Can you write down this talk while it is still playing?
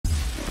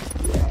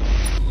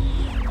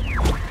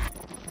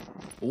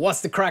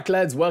What's the crack,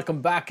 lads?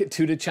 Welcome back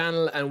to the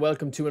channel and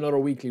welcome to another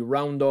weekly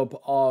roundup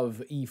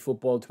of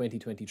eFootball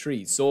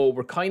 2023. So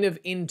we're kind of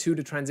into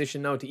the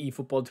transition now to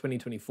eFootball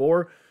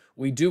 2024.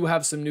 We do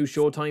have some new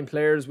Showtime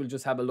players. We'll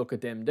just have a look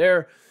at them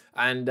there.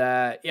 And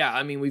yeah,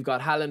 I mean, we've got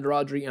Haaland,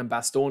 Rodri and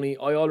Bastoni.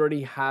 I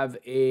already have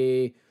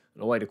a... I don't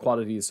know why the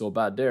quality is so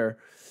bad there.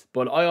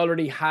 But I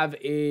already have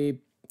a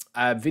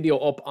video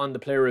up on the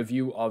player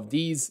review of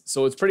these.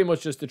 So it's pretty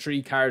much just the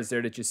 3 cards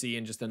there that you see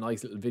and just a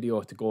nice little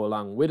video to go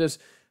along with it.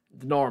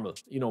 Normal,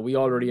 you know, we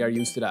already are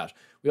used to that.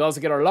 We also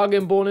get our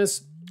login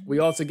bonus. We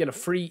also get a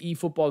free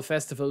eFootball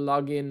Festival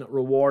login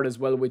reward as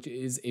well, which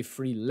is a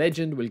free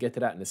legend. We'll get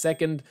to that in a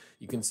second.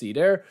 You can see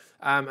there.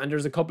 And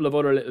there's a couple of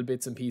other little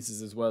bits and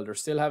pieces as well. They're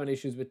still having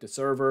issues with the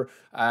server.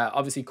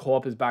 Obviously,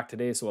 co-op is back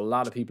today, so a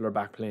lot of people are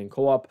back playing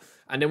co-op.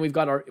 And then we've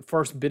got our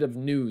first bit of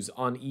news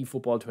on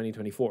eFootball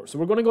 2024. So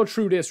we're going to go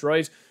through this,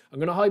 right? I'm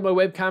going to hide my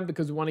webcam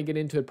because we want to get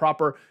into it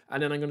proper.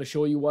 And then I'm going to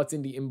show you what's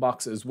in the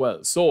inbox as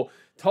well. So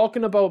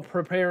talking about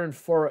preparing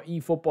for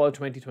eFootball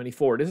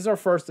 2024, this is our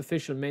first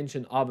official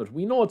mention of it.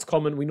 We know it's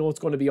coming. We know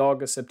it's going to be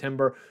August,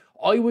 September.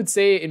 I would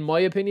say, in my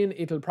opinion,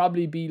 it'll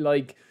probably be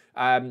like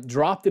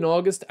dropped in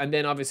August, and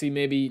then obviously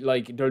maybe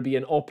like there'll be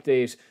an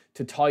update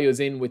to tie us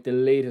in with the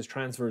latest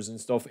transfers and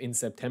stuff in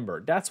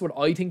September. That's what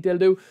I think they'll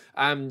do.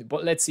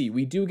 But let's see.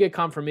 We do get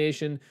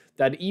confirmation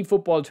that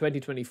eFootball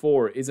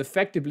 2024 is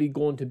effectively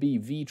going to be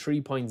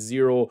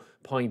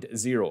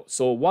v3.0.0.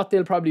 So what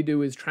they'll probably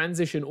do is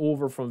transition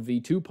over from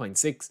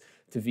v2.6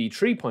 to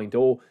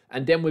v3.0,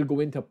 and then we'll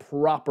go into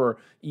proper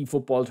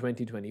eFootball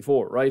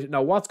 2024, right?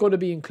 Now, what's going to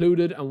be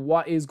included and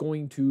what is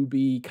going to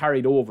be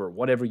carried over,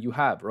 whatever you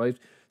have, right?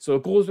 So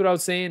it goes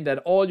without saying that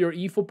all your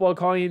eFootball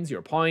coins,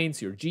 your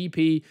points, your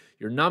GP,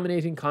 your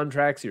nominating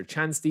contracts, your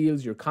chance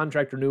deals, your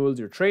contract renewals,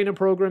 your training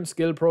programs,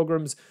 skill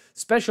programs,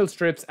 special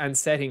strips and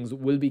settings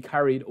will be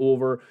carried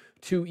over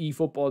to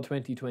eFootball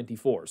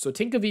 2024. So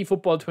think of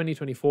eFootball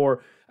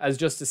 2024 as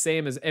just the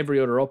same as every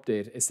other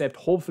update, except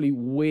hopefully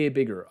way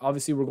bigger.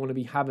 Obviously, we're going to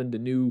be having the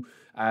new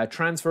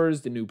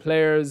transfers, the new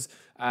players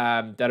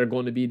that are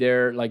going to be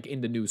there, like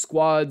in the new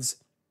squads.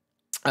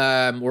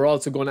 We're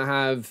also going to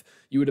have,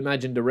 you would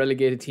imagine, the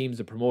relegated teams,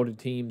 the promoted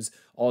teams,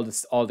 all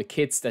the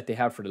kits that they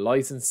have for the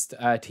licensed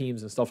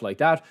teams and stuff like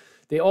that.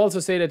 They also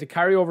say that the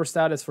carryover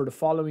status for the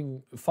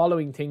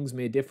following things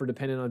may differ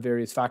depending on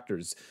various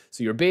factors.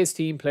 So your base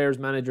team, players,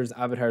 managers,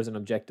 avatars, and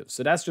objectives.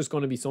 So that's just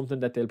going to be something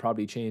that they'll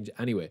probably change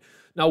anyway.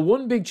 Now,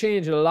 one big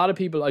change, and a lot of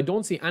people, I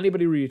don't see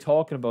anybody really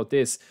talking about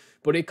this,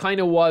 but it kind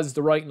of was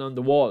the writing on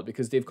the wall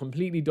because they've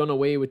completely done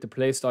away with the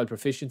playstyle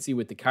proficiency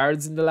with the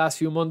cards in the last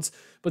few months.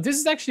 But this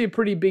is actually a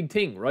pretty big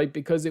thing, right?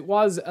 Because it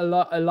was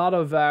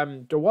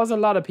there was a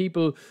lot of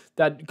people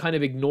that kind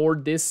of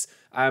ignored this.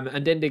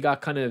 And then they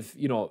got kind of,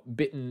 you know,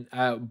 bitten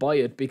by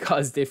it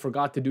because they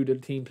forgot to do the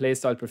team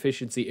playstyle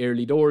proficiency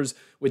early doors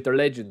with their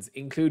legends,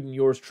 including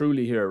yours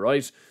truly here,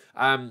 right?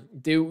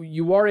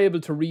 You are able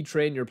to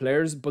retrain your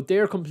players, but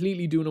they're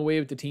completely doing away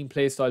with the team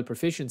playstyle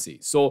proficiency.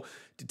 So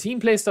the team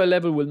playstyle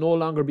level will no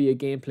longer be a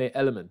gameplay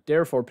element.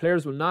 Therefore,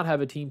 players will not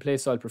have a team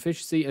playstyle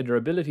proficiency and their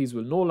abilities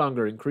will no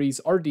longer increase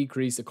or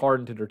decrease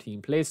according to their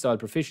team playstyle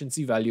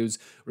proficiency values,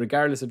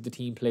 regardless of the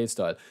team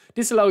playstyle.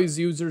 This allows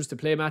users to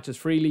play matches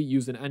freely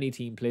using any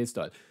team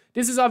playstyle.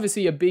 This is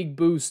obviously a big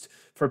boost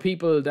for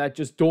people that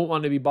just don't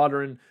want to be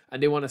bothering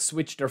and they want to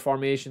switch their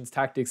formations,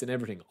 tactics and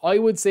everything. I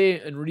would say,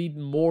 and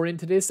reading more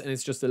into this, and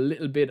it's just a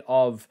little bit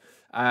of,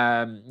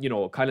 you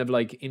know, kind of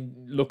like in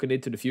looking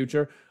into the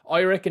future,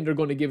 I reckon they're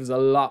going to give us a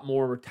lot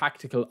more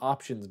tactical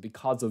options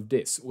because of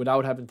this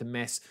without having to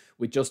mess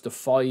with just the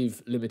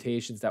 5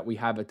 limitations that we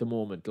have at the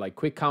moment, like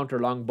quick counter,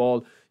 long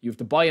ball. You have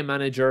to buy a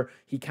manager.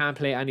 He can't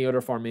play any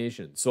other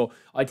formation. So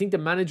I think the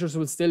managers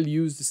will still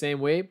use the same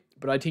way,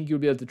 but I think you'll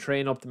be able to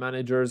train up the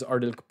managers or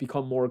they'll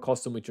become more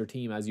accustomed with your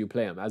team as you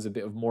play them, as a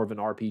bit of more of an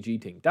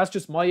RPG thing. That's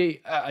just my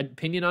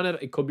opinion on it.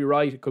 It could be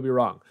right, it could be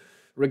wrong.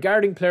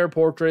 Regarding player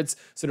portraits,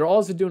 so they're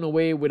also doing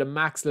away with a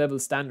max level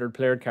standard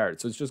player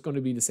card. So it's just going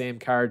to be the same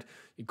card.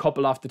 A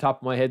couple off the top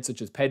of my head, such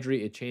as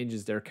Pedri, it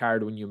changes their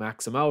card when you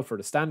max them out for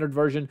the standard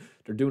version.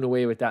 They're doing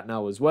away with that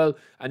now as well.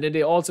 And then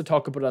they also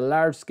talk about a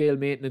large scale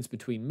maintenance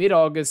between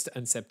mid-August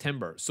and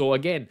September. So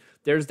again,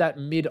 there's that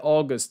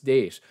mid-August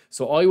date.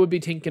 So I would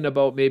be thinking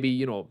about maybe,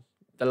 you know,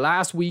 the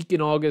last week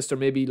in August, or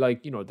maybe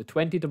like, you know, the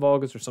 20th of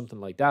August or something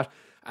like that.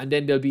 And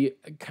then they'll be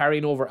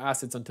carrying over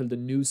assets until the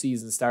new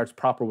season starts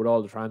proper with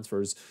all the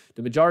transfers.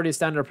 The majority of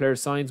standard player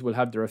signs will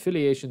have their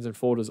affiliations and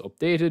photos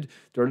updated.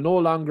 There will no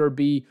longer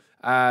be...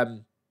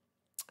 in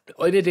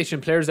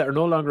addition, players that are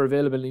no longer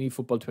available in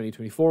eFootball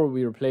 2024 will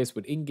be replaced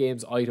with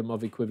in-games item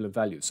of equivalent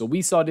value. So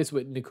we saw this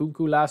with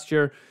Nkunku last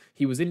year.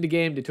 He was in the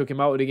game, they took him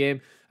out of the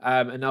game.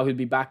 and now he'll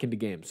be back in the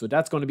game. So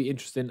that's going to be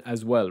interesting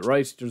as well,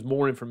 right? There's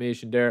more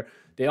information there.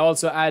 They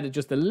also added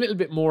just a little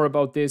bit more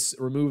about this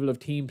removal of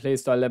team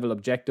playstyle level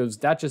objectives.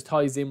 That just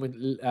ties in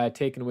with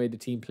taking away the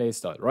team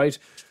playstyle, right?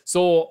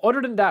 So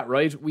other than that,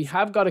 right, we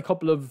have got a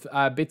couple of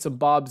bits and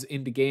bobs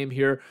in the game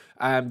here,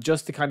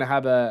 just to kind of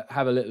have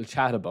a little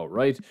chat about,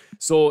 right?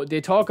 So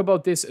they talk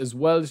about this as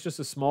well. It's just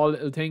a small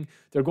little thing.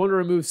 They're going to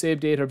remove save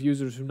data of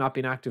users who've not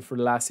been active for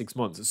the last 6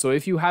 months. So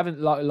if you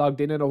haven't logged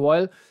in a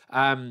while,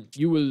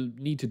 you will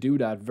need to do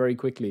that very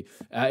quickly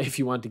if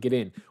you want to get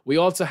in. We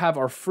also have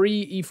our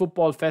free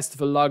eFootball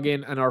Festival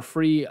login and our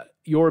free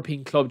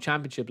European Club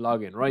Championship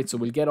login, right? So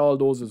we'll get all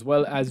those as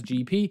well as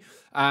GP.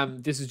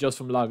 This is just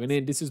from logging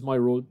in. This is my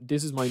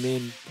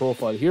main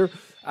profile here.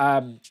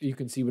 You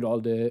can see with all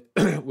the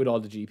with all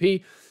the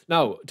GP.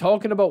 Now,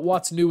 talking about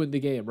what's new in the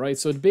game, right?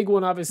 So the big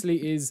one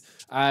obviously is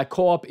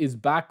co-op is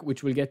back,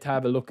 which we'll get to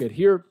have a look at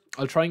here.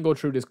 I'll try and go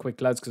through this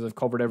quick, lads, because I've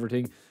covered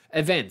everything.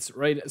 Events,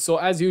 right? So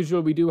as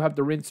usual, we do have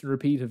the rinse and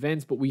repeat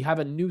events, but we have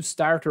a new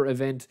starter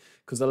event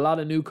because a lot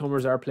of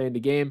newcomers are playing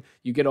the game.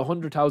 You get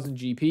 100,000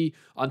 GP.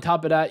 On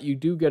top of that, you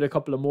do get a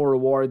couple of more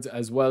rewards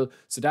as well.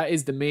 So that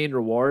is the main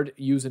reward.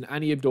 Using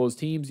any of those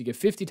teams, you get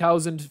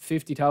 50,000,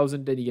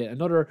 50,000, then you get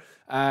another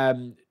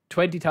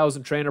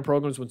 20,000 trainer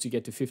programs once you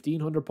get to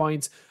 1,500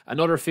 points,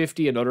 another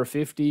 50, another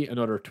 50,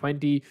 another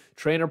 20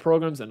 trainer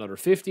programs, another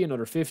 50,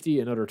 another 50,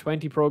 another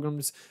 20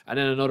 programs, and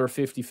then another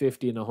 50,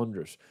 50, and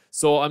 100.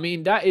 So, I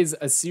mean, that is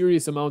a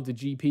serious amount of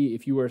GP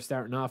if you were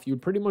starting off.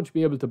 You'd pretty much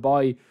be able to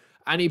buy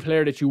any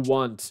player that you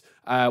want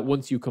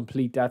once you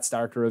complete that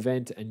starter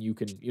event, and you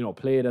can, you know,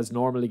 play it as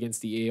normal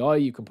against the AI.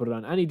 You can put it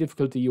on any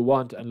difficulty you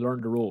want and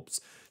learn the ropes.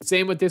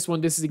 Same with this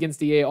one. This is against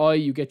the AI.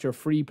 You get your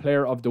free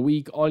player of the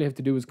week. All you have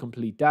to do is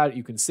complete that.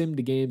 You can sim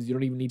the games. You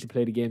don't even need to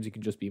play the games. You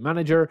can just be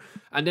manager.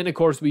 And then, of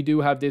course, we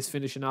do have this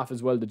finishing off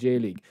as well, the J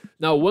League.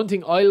 Now, one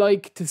thing I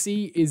like to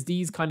see is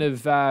these kind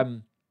of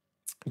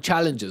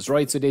challenges,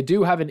 right? So they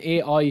do have an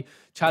AI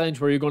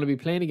challenge where you're going to be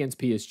playing against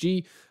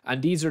PSG,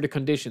 and these are the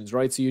conditions,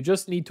 right? So you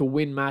just need to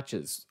win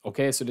matches,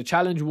 okay? So the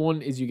challenge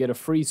one is you get a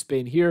free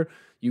spin here,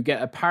 you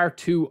get a part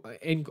 2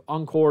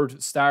 encore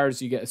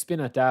stars, you get a spin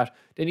at that,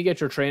 then you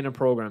get your training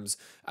programs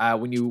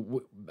when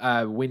you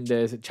win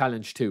the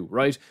challenge 2,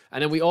 right?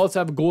 And then we also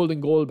have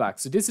golden goal back.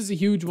 So this is a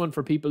huge one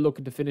for people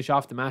looking to finish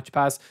off the match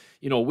pass.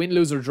 You know, win,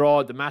 lose, or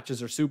draw, the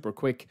matches are super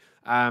quick,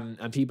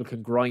 and people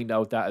can grind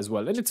out that as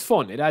well. And it's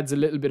fun. It adds a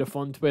little bit of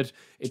fun to it.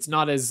 It's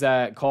not as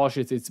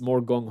cautious, it's more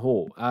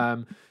gung-ho.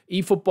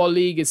 eFootball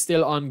League is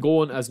still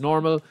ongoing as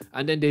normal,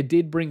 and then they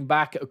did bring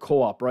back a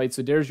co-op, right?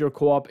 So there's your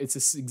co-op. It's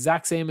the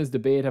exact same as the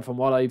beta from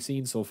what I've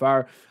seen so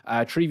far.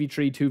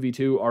 3v3,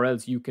 2v2, or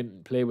else you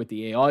can play with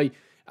the AI.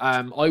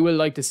 I will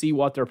like to see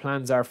what their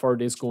plans are for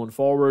this going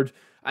forward.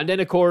 And then,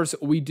 of course,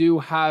 we do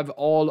have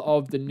all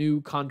of the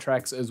new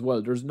contracts as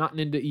well. There's nothing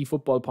in the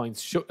eFootball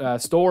Points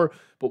store,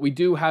 but we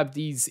do have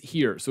these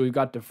here. So we've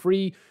got the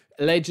free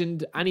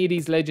legend. Any of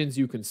these legends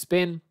you can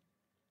spin.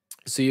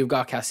 So you've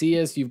got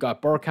Casillas, you've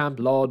got Bergkamp,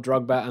 Law,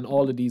 Drogba, and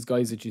all of these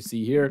guys that you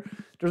see here.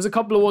 There's a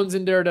couple of ones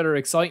in there that are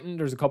exciting.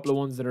 There's a couple of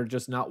ones that are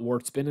just not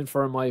worth spinning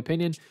for, in my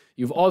opinion.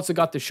 You've also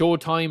got the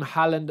Showtime,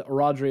 Haaland,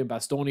 Rodri, and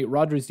Bastoni.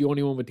 Rodri's the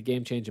only one with the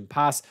game-changing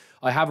pass.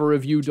 I have a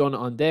review done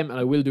on them, and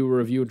I will do a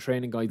review and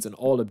training guides on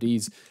all of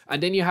these.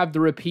 And then you have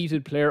the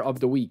repeated player of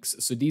the weeks.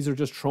 So these are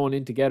just thrown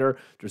in together.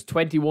 There's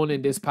 21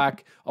 in this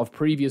pack of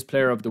previous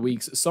player of the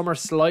weeks. Some are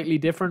slightly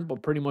different,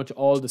 but pretty much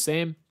all the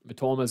same.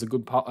 Matoma is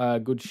a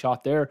good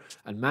shot there,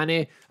 and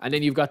Mane. And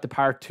then you've got the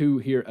part 2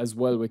 here as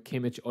well with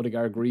Kimmich,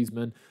 Odegaard,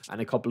 Griezmann,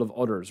 and a couple of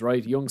others,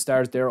 right? Young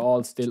stars, they're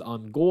all still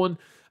ongoing.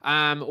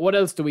 What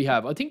else do we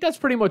have? I think that's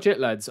pretty much it,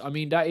 lads. I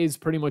mean, that is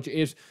pretty much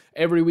it.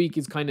 Every week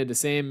is kind of the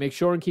same. Make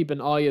sure and keep an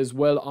eye as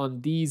well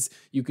on these.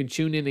 You can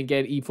tune in and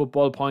get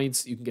eFootball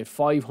points. You can get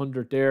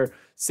 500 there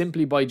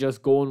simply by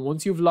just going.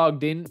 Once you've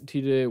logged in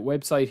to the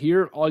website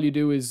here, all you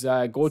do is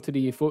go to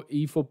the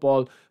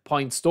eFootball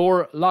point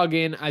store, log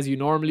in as you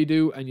normally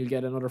do, and you'll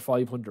get another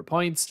 500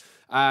 points.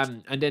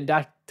 And then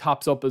that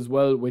tops up as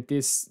well with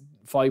this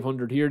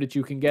 500 here that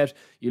you can get.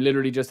 You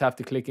literally just have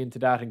to click into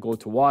that and go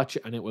to watch,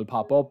 and it will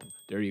pop up.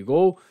 There you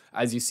go.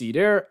 As you see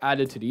there,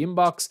 added to the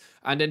inbox.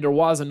 And then there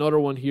was another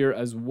one here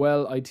as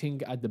well, I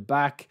think at the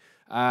back.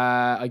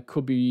 I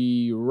could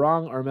be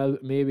wrong, or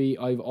maybe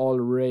I've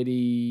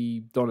already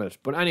done it.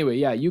 But anyway,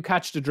 yeah, you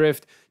catch the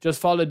drift. Just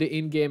follow the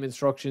in-game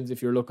instructions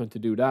if you're looking to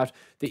do that.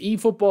 The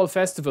eFootball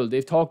Festival,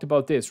 they've talked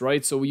about this,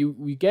 right? So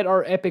we get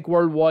our Epic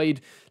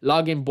Worldwide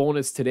login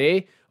bonus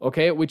today,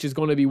 okay, which is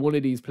going to be one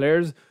of these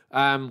players.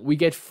 We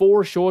get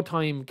 4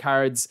 Showtime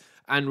cards,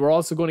 and we're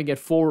also going to get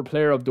 4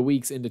 player of the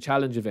weeks in the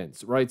challenge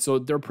events, right? So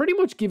they're pretty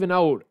much giving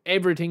out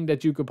everything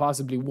that you could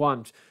possibly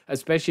want,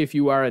 especially if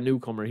you are a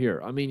newcomer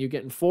here. I mean, you're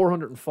getting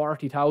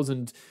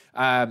 440,000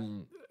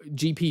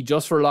 GP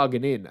just for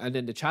logging in. And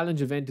then the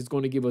challenge event is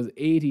going to give us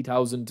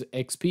 80,000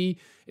 XP.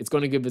 It's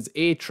going to give us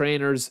 8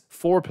 trainers,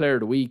 4 player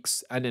of the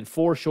weeks, and then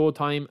 4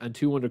 showtime and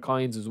 200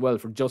 coins as well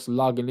for just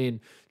logging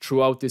in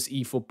throughout this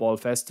eFootball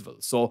festival.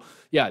 So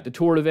yeah, the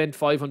tour event,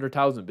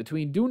 500,000.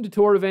 Between doing the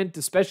tour event,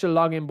 the special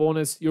login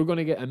bonus, you're going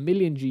to get 1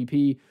 million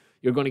GP.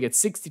 You're going to get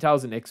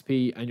 60,000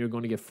 XP, and you're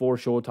going to get 4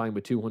 showtime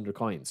with 200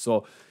 coins.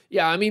 So,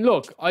 yeah, I mean,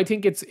 look, I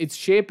think it's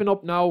shaping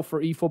up now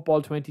for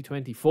eFootball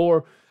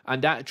 2024,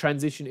 and that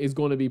transition is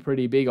going to be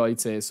pretty big, I'd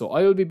say. So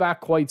I will be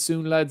back quite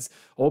soon, lads.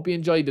 I hope you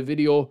enjoyed the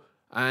video,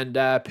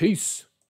 and peace.